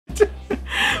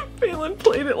Phelan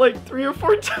played it like 3 or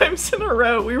 4 times in a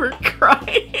row. We were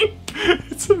crying.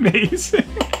 It's amazing.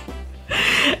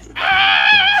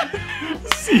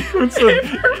 Sequence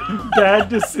of bad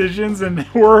decisions and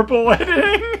horrible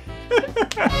editing.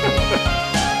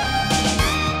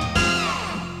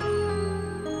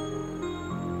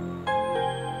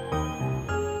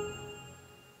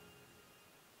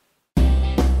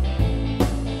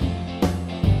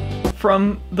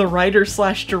 From the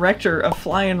writer/director of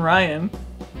Flying Ryan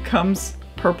comes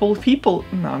Purple People.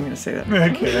 No, I'm gonna say that.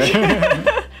 Okay.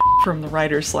 From the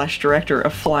writer/director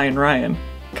of Flying Ryan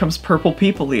comes Purple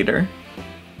People Eater.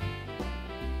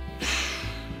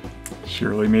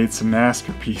 Shirley made some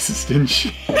masterpieces, didn't she?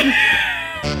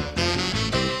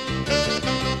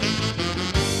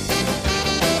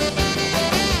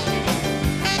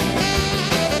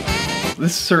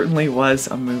 This certainly was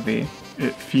a movie.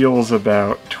 It feels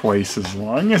about twice as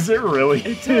long as it really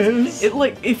is. It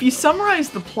like, if you summarize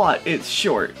the plot, it's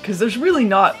short, because there's really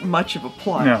not much of a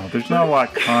plot. No, there's not a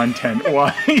lot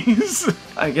content-wise.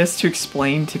 I guess to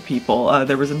explain to people,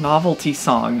 there was a novelty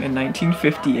song in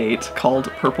 1958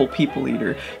 called Purple People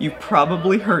Eater. You've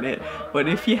probably heard it, but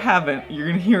if you haven't, you're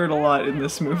gonna hear it a lot in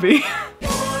this movie.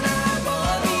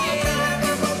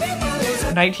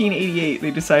 In 1988, they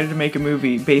decided to make a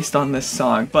movie based on this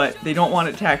song, but they don't want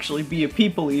it to actually be a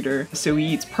people eater, so he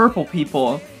eats purple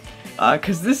people,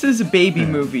 because this is a baby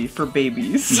movie for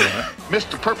babies. Yeah.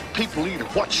 Mr. Purple People Eater,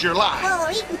 what's your lie? Oh,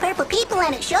 we're eating purple people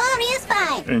and it sure is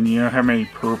fine. And you know how many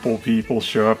purple people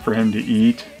show up for him to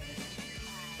eat?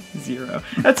 0.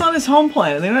 That's on his home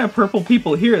planet. They don't have purple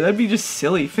people here. That'd be just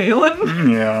silly, Phelan.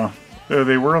 Yeah.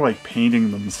 They were like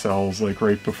painting themselves like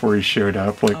right before he showed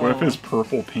up. Like, what if his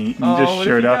purple paint and he just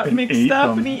showed up and ate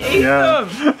them? And he ate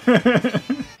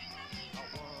them.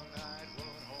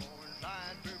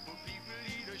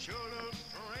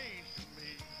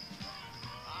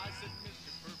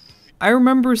 I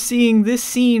remember seeing this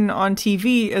scene on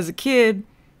TV as a kid,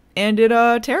 and it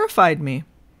terrified me.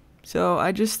 So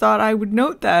I just thought I would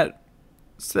note that,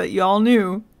 so that y'all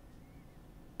knew.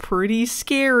 Pretty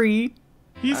scary.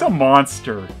 He's a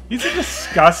monster. He's a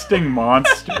disgusting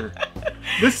monster.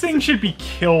 This thing should be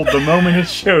killed the moment it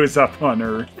shows up on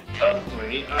Earth.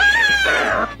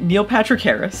 Neil Patrick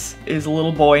Harris is a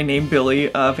little boy named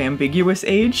Billy of ambiguous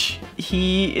age.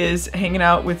 He is hanging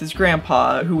out with his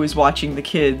grandpa, who is watching the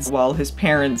kids while his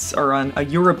parents are on a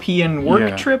European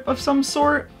work trip of some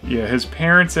sort. Yeah, his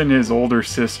parents and his older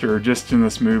sister are just in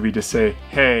this movie to say,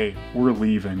 hey, we're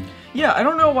leaving. Yeah, I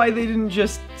don't know why they didn't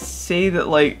just say that,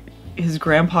 like, his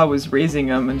grandpa was raising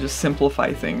him and just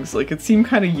simplify things. Like, it seemed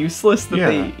kind of useless that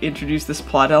they introduced this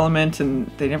plot element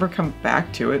and they never come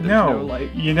back to it. There's no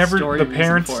like, the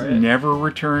parents never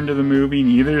return to the movie,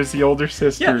 neither is the older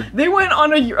sister. Yeah, they went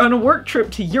on a work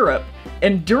trip to Europe,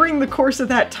 and during the course of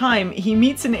that time, he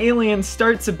meets an alien,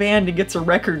 starts a band, and gets a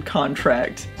record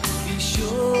contract. Be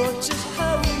sure to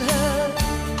hold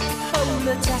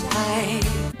her tight.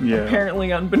 Yeah.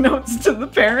 Apparently unbeknownst to the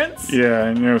parents. Yeah,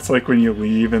 I know, it's like when you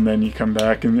leave and then you come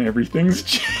back and everything's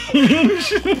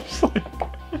changed. It's like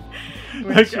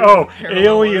oh,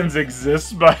 aliens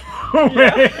exist, by the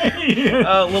way.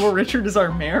 Little Richard is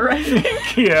our mayor, I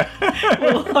think. Yeah. A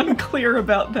little unclear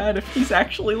about that, if he's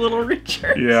actually Little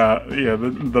Richard. Yeah,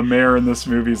 the mayor in this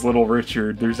movie is Little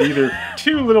Richard. There's either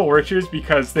 2 Little Richards,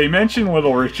 because they mention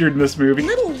Little Richard in this movie.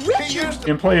 Little Richard?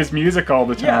 And play his music all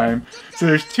the time. Yeah. So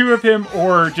there's 2 of him,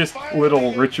 or just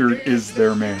Little Richard is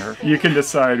their mayor. You can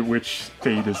decide which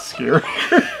fate is scarier.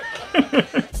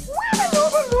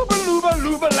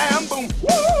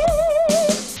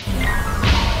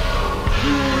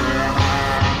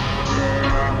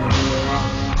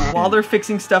 While they're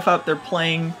fixing stuff up, they're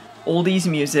playing oldies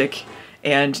music,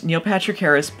 and Neil Patrick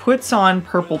Harris puts on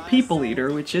Purple People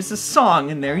Eater, which is a song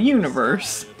in their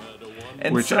universe.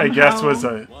 And which I guess was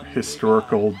a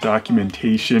historical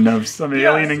documentation of some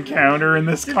alien encounter in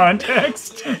this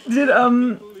context. Did,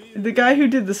 the guy who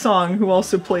did the song, who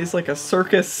also plays like a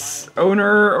circus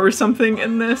owner or something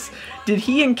in this, did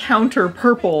he encounter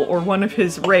Purple or one of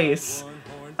his race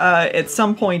at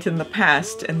some point in the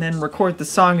past and then record the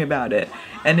song about it?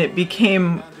 And it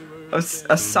became a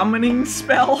summoning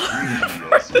spell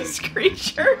for this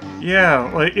creature.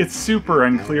 Yeah, like, it's super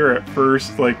unclear at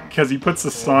first, like, because he puts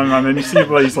the song on, then you see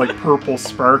these, like, purple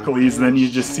sparklies, and then you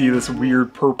just see this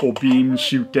weird purple beam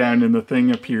shoot down and the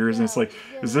thing appears, and it's like,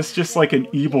 is this just like an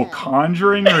evil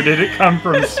conjuring, or did it come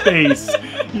from space?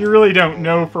 You really don't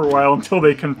know for a while until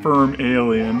they confirm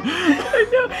alien. I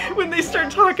know. when they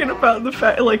start talking about the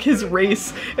fact, like, his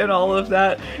race and all of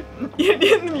that,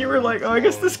 and you were like, oh, I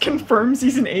guess this confirms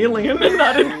he's an alien and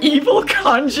not an evil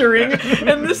conjuring.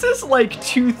 And this is like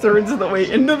 2/3 of the way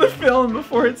into the film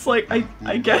before it's like,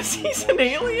 I guess he's an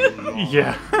alien.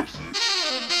 Yeah.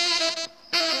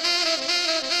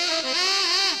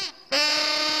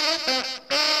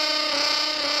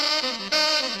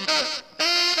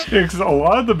 Because a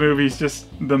lot of the movie's just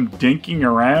them dinking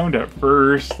around at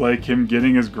first, like him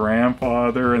getting his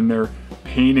grandfather, and they're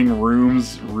painting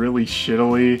rooms really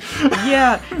shittily.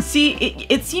 Yeah, see,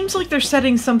 it seems like they're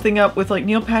setting something up with, like,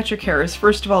 Neil Patrick Harris.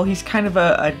 First of all, he's kind of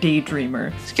a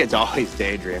daydreamer. This kid's always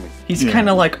daydreaming. He's kind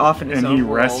of like off in his own And he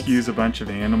world. rescues a bunch of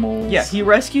animals. Yeah, he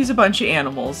rescues a bunch of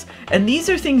animals. And these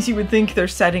are things you would think they're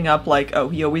setting up, like, oh,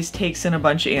 he always takes in a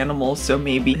bunch of animals, so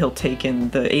maybe he'll take in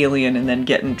the alien and then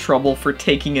get in trouble for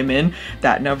taking him in.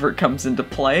 That never comes into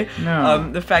play.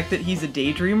 No. The fact that he's a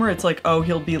daydreamer, it's like, oh,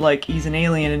 he'll be like, he's an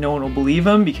alien and no one will believe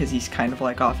him because he's kind of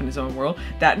like off in his own world.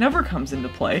 That never comes into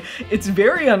play. It's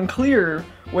very unclear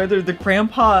whether the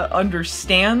grandpa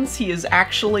understands he is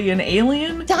actually an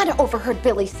alien. Donna overheard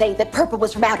Billy say that purple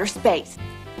was from outer space.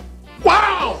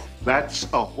 Wow!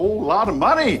 That's a whole lot of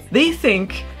money. They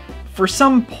think, for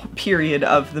some period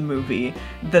of the movie,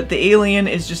 that the alien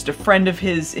is just a friend of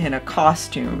his in a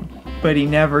costume, but he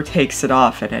never takes it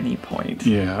off at any point.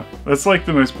 Yeah, that's like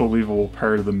the most believable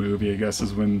part of the movie, I guess,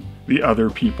 is when the other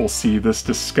people see this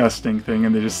disgusting thing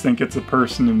and they just think it's a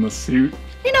person in the suit.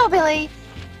 You know, Billy,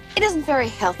 it isn't very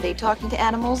healthy talking to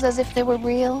animals as if they were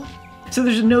real. So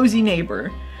there's a nosy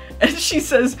neighbor, and she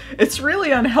says, it's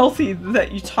really unhealthy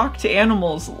that you talk to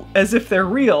animals as if they're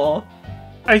real.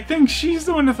 I think she's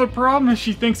the one with the problem, is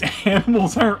she thinks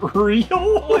animals aren't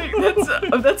real. Like,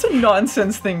 that's a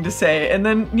nonsense thing to say. And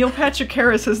then Neil Patrick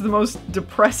Harris has the most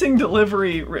depressing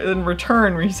delivery in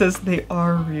return, where he says, they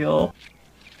are real.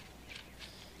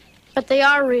 But they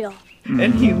are real.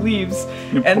 And he leaves.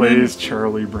 He and plays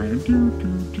Charlie Brown.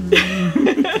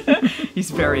 He's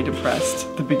very depressed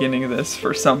at the beginning of this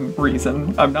for some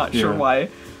reason. I'm not sure why.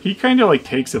 He kind of like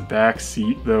takes a back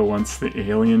seat though once the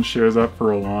alien shows up for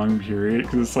a long period,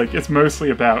 because it's like it's mostly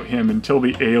about him until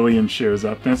the alien shows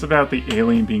up, and it's about the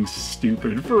alien being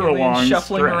stupid for a long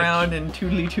shuffling stretch. around and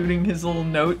tooting his little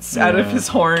notes out of his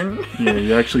horn. Yeah,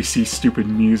 you actually see stupid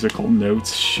musical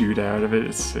notes shoot out of it.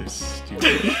 It's so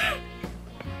stupid.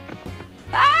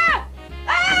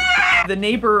 The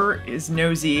neighbor is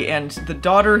nosy, and the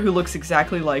daughter who looks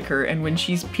exactly like her, and when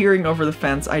she's peering over the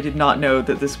fence, I did not know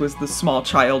that this was the small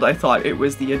child. I thought it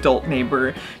was the adult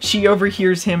neighbor. She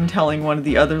overhears him telling one of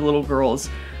the other little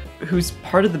girls, who's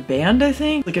part of the band, I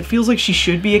think? Like, it feels like she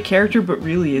should be a character, but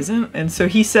really isn't. And so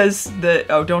he says that,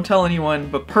 oh, don't tell anyone,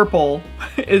 but purple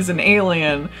is an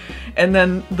alien. And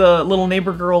then the little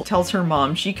neighbor girl tells her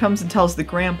mom. She comes and tells the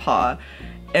grandpa,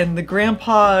 and the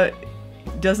grandpa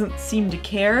doesn't seem to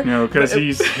care. No, because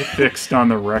he's fixed on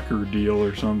the record deal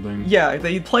or something. Yeah,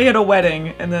 they play at a wedding,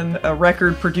 and then a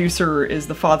record producer is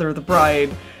the father of the bride,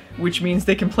 which means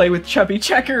they can play with Chubby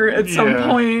Checker at some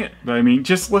point. But I mean,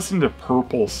 just listen to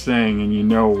Purple sing and you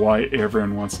know why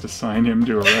everyone wants to sign him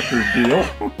to a record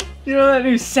deal. You know that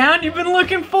new sound you've been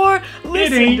looking for?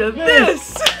 Listen to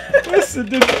this! Listen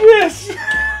to this!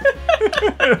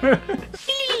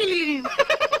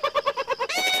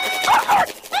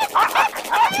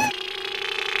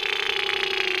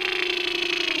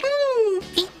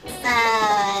 Pizza.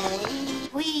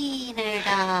 Wiener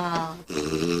dog.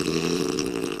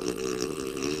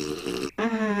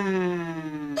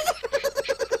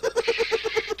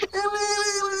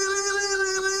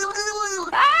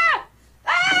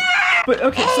 But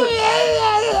okay, so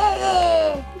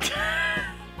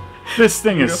this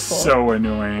thing is so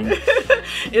annoying.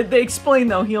 They explain,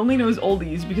 though, he only knows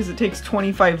oldies because it takes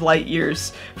 25 light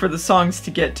years for the songs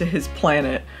to get to his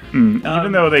planet.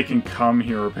 Even though they can come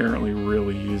here apparently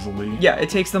really easily. Yeah, it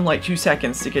takes them like 2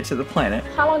 seconds to get to the planet.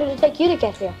 How long did it take you to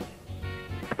get here?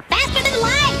 Faster than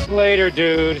light. Later,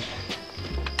 dude.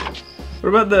 What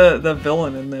about the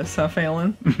villain in this, huh,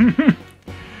 Phelan?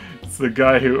 It's the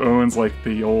guy who owns like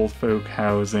the old folk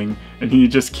housing, and he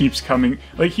just keeps coming.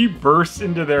 Like, he bursts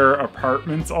into their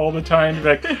apartments all the time,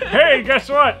 like, hey, guess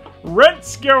what?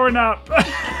 Rent's going up!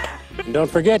 And don't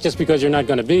forget, just because you're not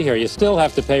going to be here, you still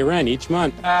have to pay rent each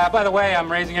month. By the way, I'm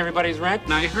raising everybody's rent.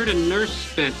 Now, I heard a nurse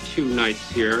spent 2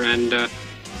 nights here, and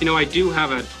You know, I do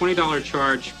have a $20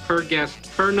 charge per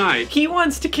guest per night. He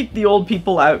wants to kick the old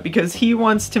people out because he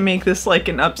wants to make this like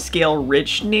an upscale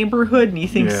rich neighborhood, and he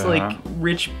thinks like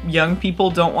rich young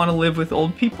people don't want to live with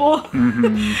old people.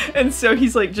 And so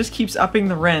he's like just keeps upping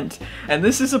the rent. And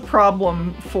this is a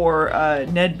problem for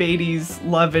Ned Beatty's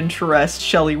love interest,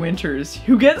 Shelley Winters,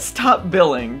 who gets top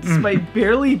billing despite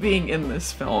barely being in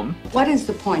this film. What is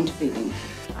the point, Phelan?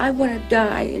 I want to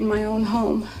die in my own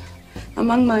home,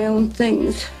 among my own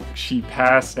things. She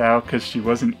passed out because she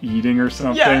wasn't eating or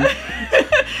something. Yeah.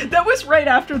 That was right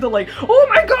after the like, oh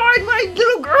my god, my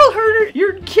little girl heard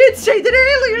your kids say that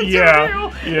aliens are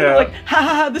real. And they're like, ha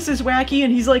ha ha, this is wacky.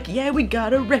 And he's like, yeah, we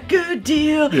got a record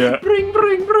deal. Yeah. Bring,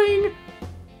 bring, bring.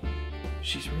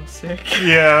 She's real sick.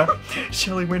 Yeah.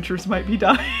 Shelley Winters might be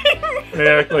dying. They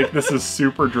act like this is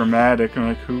super dramatic. I'm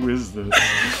like, who is this?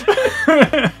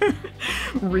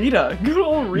 Rita. Good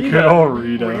old Rita. Good old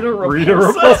Rita. Rita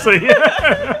Repulsa.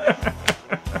 Yeah.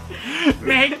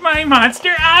 Make my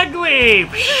monster ugly!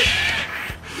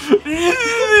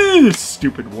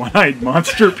 Stupid one-eyed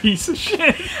monster piece of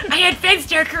shit. I had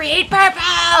Finster create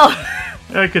purple!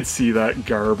 I could see that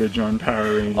garbage on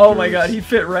Power Rangers. Oh my god, he'd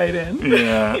fit right in.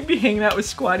 Yeah. He'd be hanging out with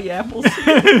Squatty Apples.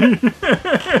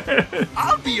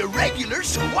 I'll be a regular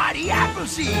Squatty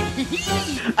Appleseed.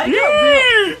 I got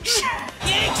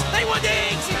Eggs! I want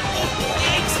eggs!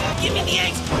 Eggs! Give me the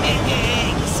eggs!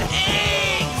 Eggs!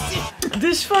 Eggs!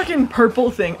 This fucking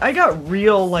purple thing, I got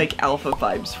real, like, Alpha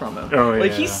vibes from him. Oh,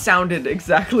 like, yeah. he sounded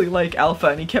exactly like Alpha,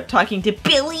 and he kept talking to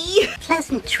Billy.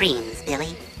 Pleasant dreams,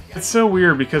 Billy. It's so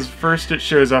weird because first it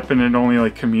shows up and it only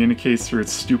like communicates through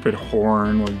its stupid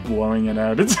horn, like blowing it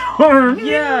out its horn.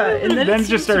 Yeah, and then it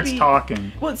just starts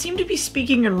talking. Well, it seemed to be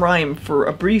speaking in rhyme for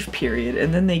a brief period,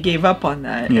 and then they gave up on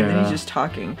that, and then Yeah. he's just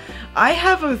talking. I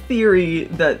have a theory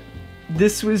that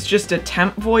this was just a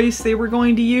temp voice they were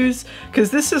going to use,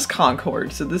 because this is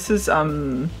Concord, so this is,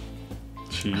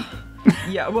 Cheap.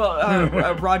 Yeah,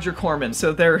 well, Roger Corman,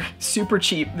 so they're super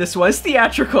cheap. This was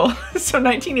theatrical, so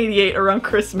 1988, around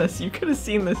Christmas, you could have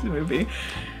seen this movie.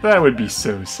 That would be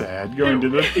so sad, going to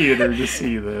the theater to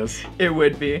see this. It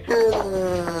would be.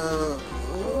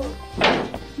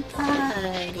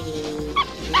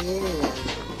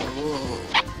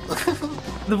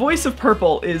 The voice of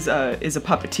Purple is a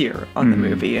puppeteer on the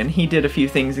movie, and he did a few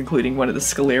things, including one of the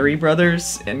Scoleri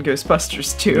brothers in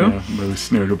Ghostbusters 2. Yeah,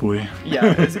 most notably.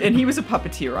 Yeah, and he was a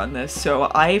puppeteer on this,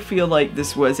 so I feel like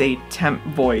this was a temp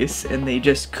voice, and they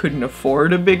just couldn't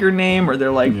afford a bigger name, or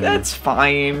they're like, that's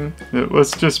fine.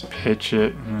 Let's just pitch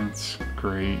it. That's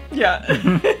great. Yeah.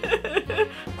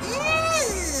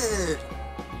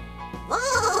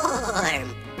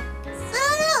 Warm.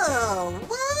 So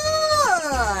warm.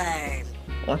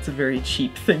 Lots of very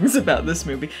cheap things about this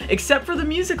movie, except for the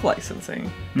music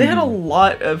licensing. They had a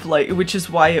lot of, like, which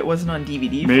is why it wasn't on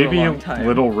DVD for a long time. Maybe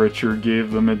Little Richard gave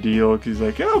them a deal because he's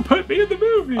like, oh, put me in the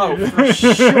movie. Oh, for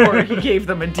sure, he gave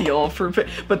them a deal for,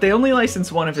 but they only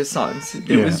licensed one of his songs.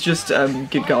 It was just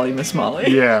Good Golly Miss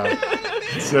Molly. Yeah.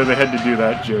 So they had to do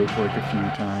that joke like a few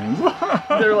times.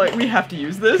 They're like, we have to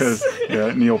use this.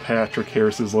 Because Neil Patrick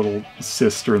Harris's little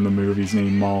sister in the movie's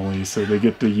named Molly, so they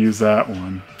get to use that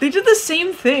one. They did the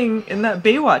same thing in that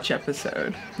Baywatch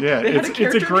episode. Yeah, They had it's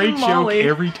a great named joke Molly,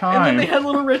 every time. And then they had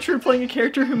Little Richard playing a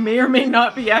character who may or may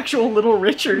not be actual Little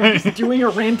Richard, just doing a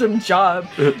random job.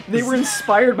 They were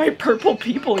inspired by Purple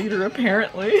People Eater,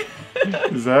 apparently.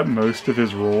 Is that most of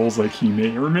his roles? Like, he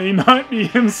may or may not be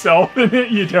himself in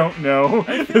it, you don't know.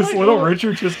 This like Little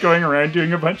Richard just going around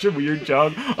doing a bunch of weird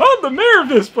jobs. I'm the mayor of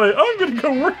this place. I'm gonna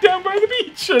go work down by the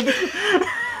beach.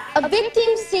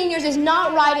 Evicting seniors is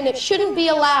not right and it shouldn't be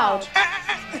allowed.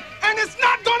 And it's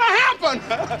not gonna happen!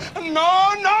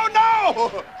 No, no,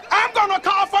 no! I'm gonna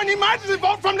call for an emergency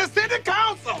vote from the city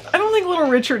council! I don't think Little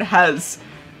Richard has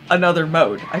another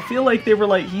mode. I feel like they were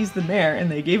like, he's the mayor,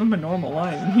 and they gave him a normal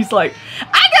line, and he's like,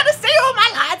 I gotta say all my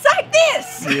lines like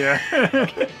this! Yeah.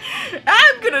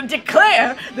 I'm gonna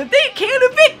declare that they can't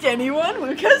evict anyone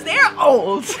because they're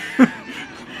old!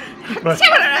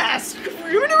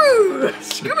 Scooby-Doo!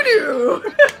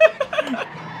 Scooby-Doo!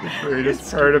 The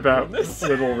greatest part about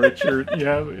Little Richard,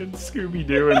 in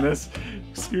Scooby-Doo in this,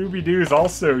 Scooby-Doo's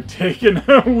also taking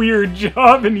a weird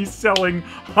job and he's selling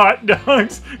hot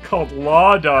dogs called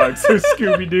Law Dogs. So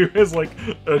Scooby-Doo has like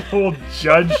an old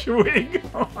judge wig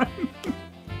on.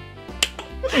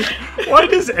 Why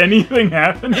does anything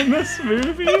happen in this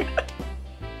movie?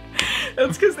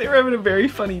 That's because they were having a very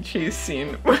funny chase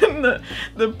scene when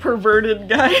the perverted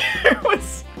guy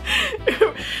was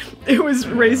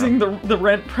raising the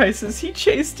rent prices. He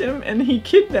chased him and he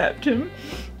kidnapped him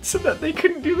so that they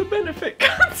couldn't do the benefit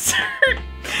concert.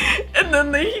 And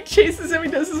then he chases him, he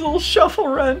does his little shuffle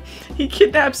run. He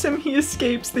kidnaps him, he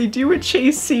escapes, they do a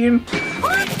chase scene.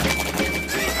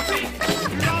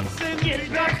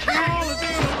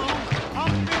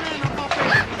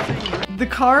 The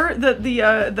car that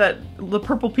the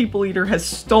purple people eater has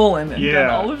stolen and done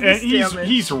all of this damage.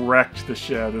 He's wrecked the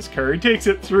shit out of this car. He takes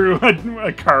it through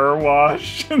a car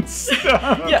wash and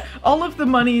stuff. Yeah, all of the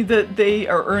money that they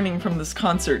are earning from this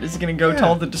concert is going to go to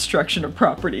all the destruction of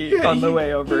property on the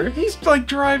way over. He's like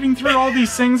driving through all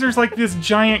these things. There's like this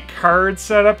giant card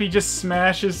set up. He just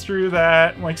smashes through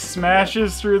that, like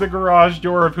smashes through the garage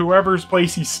door of whoever's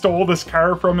place he stole this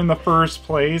car from in the first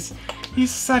place. He's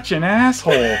such an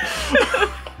asshole.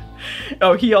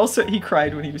 Oh, he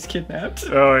cried when he was kidnapped.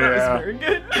 Oh yeah, that was very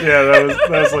good. Yeah, that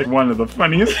was like one of the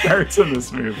funniest parts of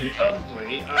this movie.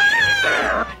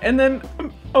 And then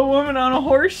a woman on a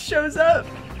horse shows up.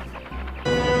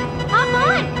 Hop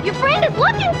on! Your friend is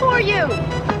looking for you!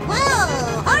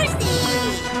 Whoa,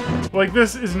 horsey! Like,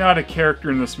 this is not a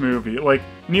character in this movie. Like,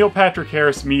 Neil Patrick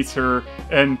Harris meets her,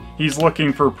 and he's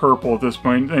looking for purple at this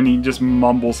point, and he just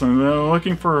mumbles something,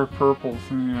 looking for a purple.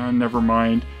 Never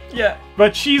mind. Yeah.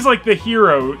 But she's like the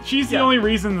hero. She's the only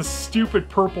reason the stupid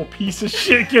purple piece of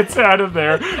shit gets out of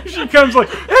there. She comes like,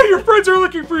 hey, your friends are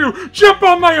looking for you! Jump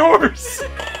on my horse!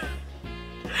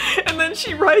 And then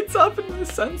she rides off into the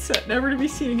sunset, never to be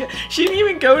seen again. She didn't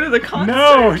even go to the concert.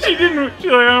 No, she didn't. She's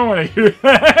like, I don't want to hear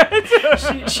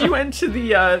that. she went to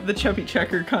the Chubby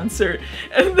Checker concert,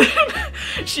 and then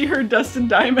she heard Dustin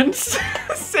Diamond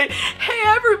say, "Hey,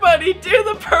 everybody, do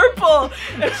the purple!"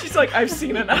 And she's like, "I've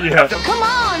seen enough." Yeah. Come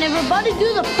on, everybody,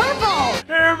 do the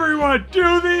purple! Everyone,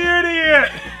 do the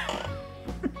idiot!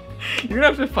 You're gonna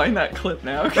have to find that clip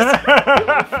now, because I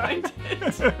can't find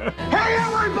it. Hey,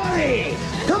 everybody!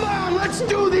 Come on, let's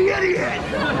do the idiot!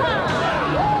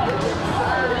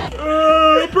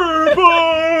 Purple!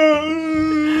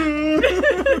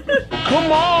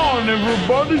 Come on,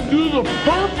 everybody, do the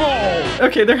purple!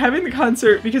 Okay, they're having the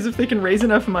concert because if they can raise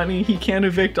enough money, he can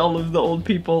evict all of the old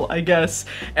people, I guess.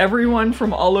 Everyone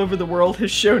from all over the world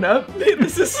has shown up.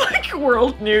 This is like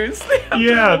world news. They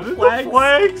have the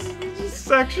flags.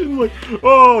 Section like,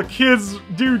 oh, kids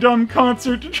do dumb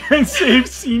concert to try and save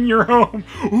senior home.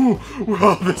 Ooh,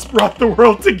 well, this brought the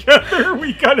world together.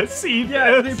 We gotta see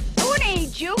this. Who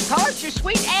needs you? Cards are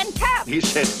sweet and tough. He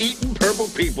said eating purple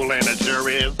people, and it sure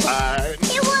is fine.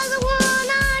 It was a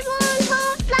one-eyed,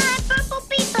 one-toed, fly purple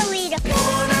people eater.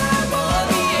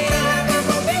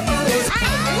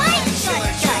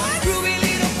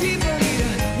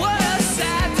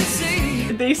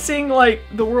 They sing like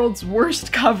the world's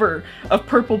worst cover of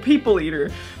Purple People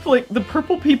Eater. Like the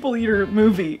Purple People Eater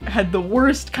movie had the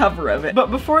worst cover of it.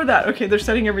 But before that, okay, they're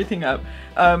setting everything up.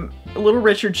 Little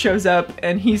Richard shows up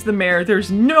and he's the mayor. There's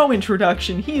no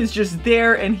introduction. He is just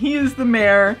there and he is the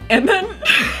mayor. And then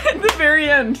at the very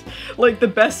end, like the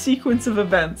best sequence of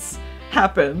events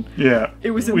happen. Yeah.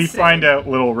 It was insane. We find out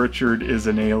Little Richard is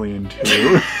an alien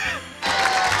too.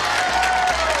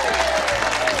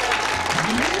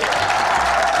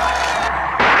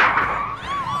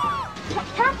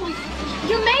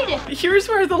 Here's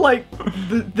where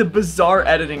the bizarre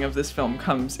editing of this film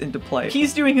comes into play.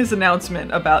 He's doing his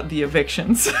announcement about the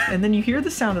evictions, and then you hear the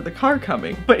sound of the car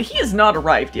coming, but he has not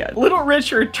arrived yet. Little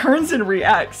Richard turns and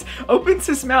reacts, opens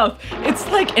his mouth. It's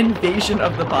like Invasion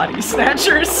of the Body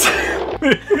Snatchers.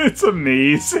 It's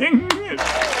amazing.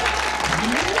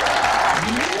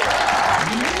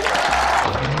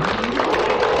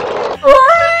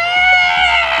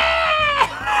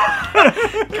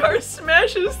 Car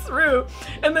smashes through,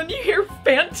 and then you hear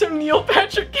Phantom Neil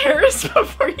Patrick Harris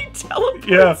before he teleports.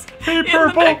 Yeah. Hey,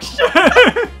 Purple.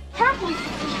 Purple,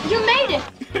 you made it.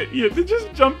 Yeah, they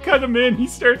just jump cut him in. He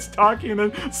starts talking, and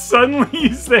then suddenly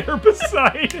he's there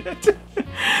beside it.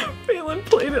 Phelan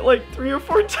played it like 3 or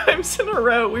 4 times in a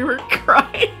row. We were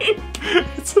crying.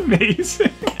 It's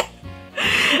amazing.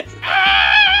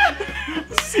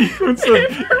 Sequence of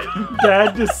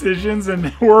bad decisions and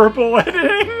horrible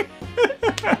editing.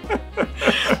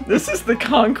 This is the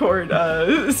Concord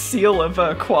seal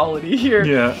of quality here.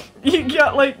 Yeah. You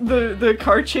got like the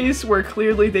car chase where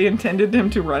clearly they intended him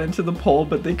to run into the pole,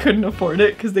 but they couldn't afford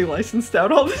it because they licensed out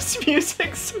all this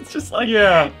music. So it's just like,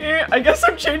 I guess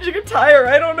I'm changing a tire.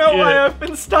 I don't know why I've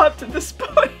been stopped at this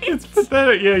point. It's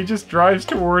pathetic. Yeah, he just drives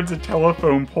towards a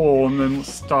telephone pole and then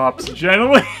stops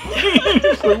gently.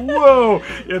 Just like, whoa.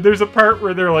 Yeah, there's a part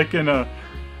where they're like in a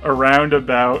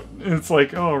roundabout. And it's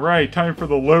like, oh right, time for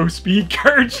the low speed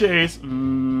car chase.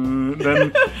 Then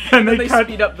they cut,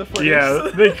 speed up the footage. Yeah,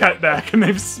 they cut back and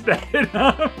they've sped it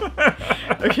up.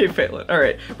 Okay, Phelan. All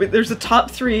right. But there's a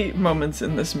top 3 moments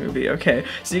in this movie, okay?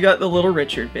 So you got the Little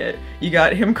Richard bit. You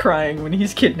got him crying when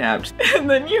he's kidnapped. And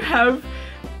then you have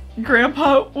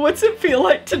Grandpa, what's it feel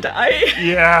like to die?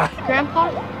 Yeah.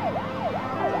 Grandpa,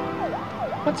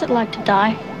 what's it like to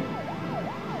die?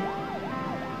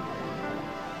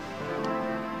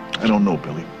 I don't know,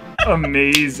 Billy.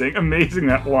 Amazing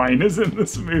that line is in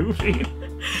this movie.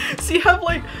 So you have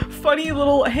like funny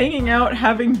little hanging out,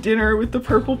 having dinner with the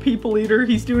Purple People Eater.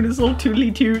 He's doing his little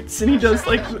tootly toots, and he does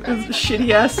like this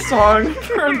shitty ass song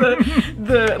for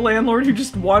the landlord who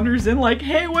just wanders in like,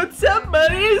 "Hey, what's up,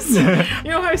 buddies?"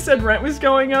 You know how I said rent was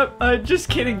going up? Just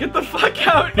kidding. Get the fuck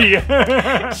out.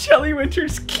 Yeah. Shelley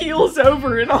Winters keels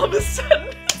over, and all of a sudden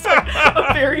it's like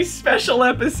a very special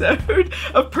episode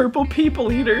of Purple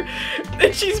People Eater,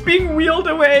 and she's being wheeled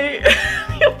away.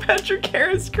 Neil Patrick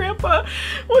Harris, Grandpa,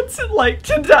 what's it like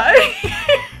to die?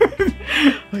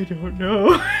 I don't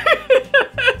know.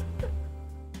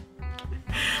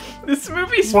 This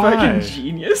movie's fucking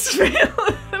genius, man.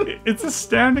 It's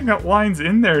astounding that line's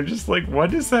in there. Just like,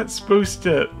 what is that supposed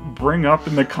to bring up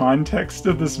in the context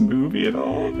of this movie at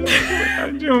all? I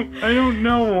don't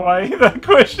know why that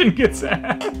question gets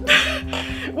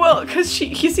asked. Well, because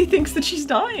he thinks that she's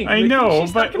dying. I know,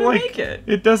 she's but not gonna like, make it.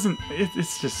 it doesn't.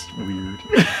 It's just weird.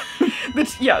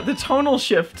 The tonal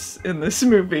shifts in this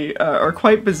movie are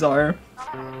quite bizarre.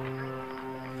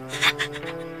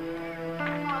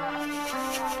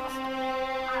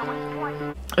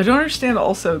 I don't understand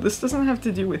also, this doesn't have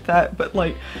to do with that, but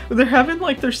like, they're having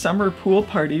like their summer pool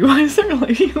party. Why is there a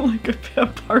lady in like a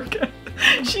pep parka?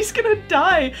 She's gonna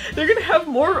die. They're gonna have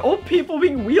more old people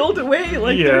being wheeled away.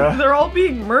 Like, they're all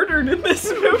being murdered in this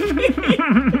movie.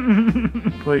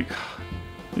 Like,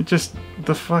 it just,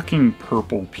 the fucking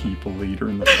Purple People Eater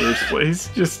in the first place,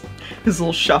 just... His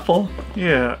little shuffle.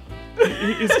 Yeah.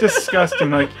 It's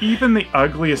disgusting. Like, even the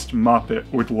ugliest Muppet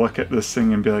would look at this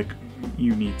thing and be like,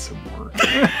 you need some work.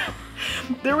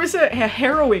 There was a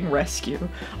harrowing rescue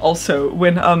also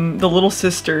when the little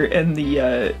sister and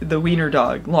the wiener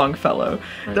dog Longfellow,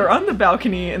 they're on the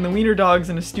balcony and the wiener dog's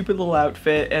in a stupid little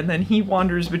outfit, and then he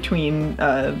wanders between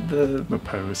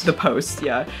the post,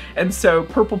 yeah, and so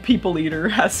Purple People Eater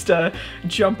has to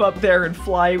jump up there and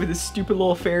fly with his stupid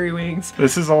little fairy wings.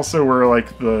 This is also where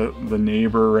like the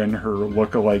neighbor and her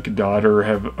lookalike daughter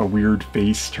have a weird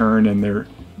face turn, and they're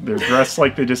dressed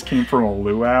like they just came from a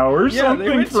luau or something.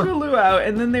 Yeah, they went to a luau,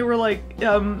 and then they were like,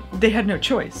 they had no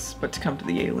choice but to come to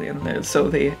the alien, so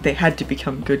they had to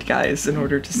become good guys in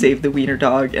order to save the wiener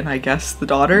dog and I guess the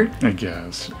daughter. I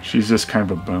guess. She's just kind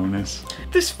of a bonus.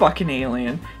 This fucking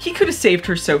alien, he could have saved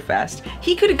her so fast.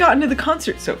 He could have gotten to the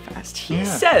concert so fast. He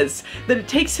says that it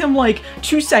takes him like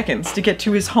 2 seconds to get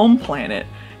to his home planet.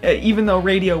 Even though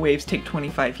radio waves take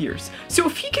 25 years. So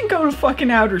if he can go to fucking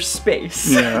outer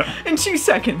space in 2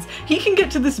 seconds, he can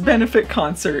get to this benefit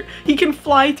concert, he can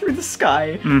fly through the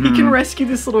sky, he can rescue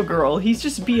this little girl. He's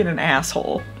just being an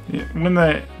asshole. Yeah, when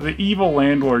the evil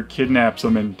landlord kidnaps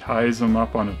him and ties him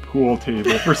up on a pool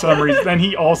table for some reason, then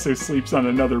he also sleeps on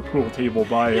another pool table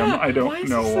by him. I don't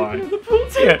know why. On the pool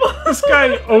table? Yeah, this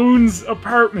guy owns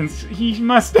apartments. He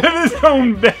must have his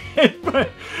own bed,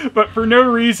 but for no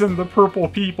reason the Purple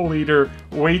People Eater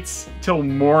waits till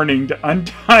morning to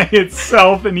untie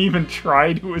itself and even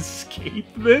try to escape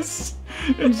this.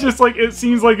 It's just like, it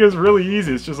seems like it's really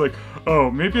easy. It's just like, oh,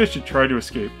 maybe I should try to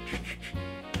escape.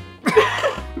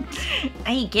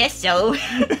 I guess so.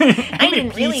 I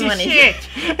didn't really want to.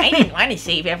 I didn't want to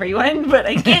save everyone, but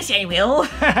I guess I will.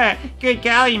 Good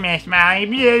golly, Miss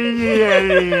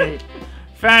Molly.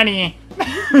 Funny.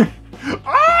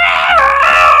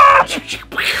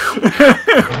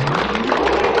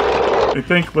 I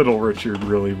think Little Richard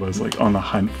really was like on the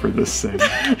hunt for this thing.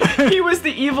 He was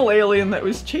the evil alien that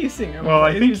was chasing him. Well,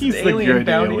 I think he's the good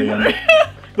alien.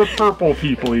 The Purple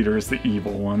People Eater is the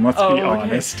evil one. Let's be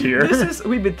honest here.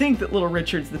 We would think that Little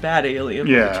Richard's the bad alien,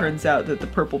 but Yeah. it turns out that the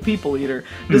Purple People Eater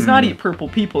does not eat purple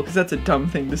people, because that's a dumb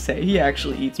thing to say. He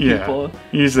actually eats people.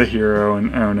 He's the hero,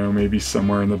 and I don't know, maybe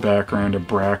somewhere in the background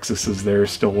Abraxas is there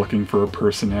still looking for a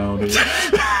personality.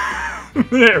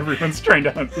 Everyone's trying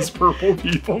to hunt this Purple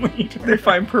People Eater. They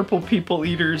find Purple People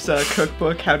Eater's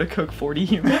cookbook, How to Cook 40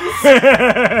 Humans.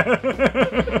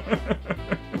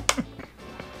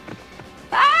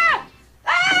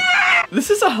 This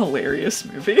is a hilarious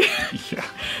movie. Yeah.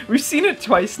 We've seen it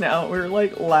twice now. We're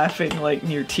like laughing like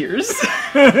near tears.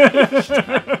 It's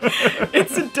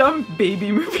a dumb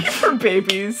baby movie for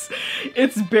babies.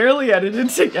 It's barely edited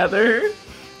together.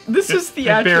 This is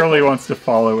theatrical. It barely wants to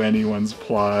follow anyone's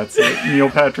plots. Like Neil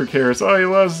Patrick Harris, he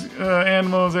loves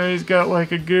animals, he's got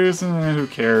like a goose, and who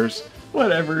cares?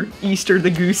 Whatever. Easter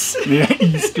the goose. Yeah,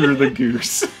 Easter the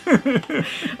goose.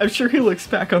 I'm sure he looks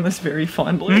back on this very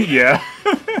fondly. Yeah.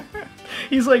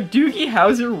 He's like, Doogie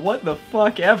Howser, what the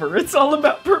fuck ever. It's all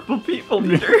about Purple People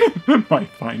Eater. My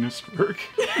finest work.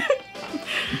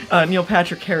 Neil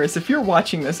Patrick Harris, if you're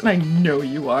watching this, and I know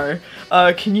you are,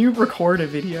 can you record a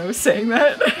video saying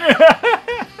that?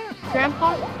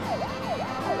 Grandpa?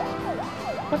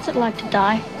 What's it like to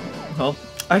die? Well,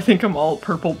 I think I'm all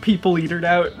Purple People Eatered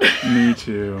out. Me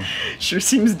too. Sure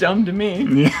seems dumb to me.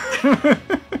 Yeah.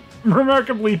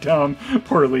 Remarkably dumb,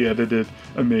 poorly edited,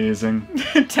 amazing.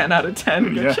 10 out of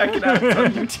 10. Go check it out. It's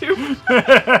on YouTube.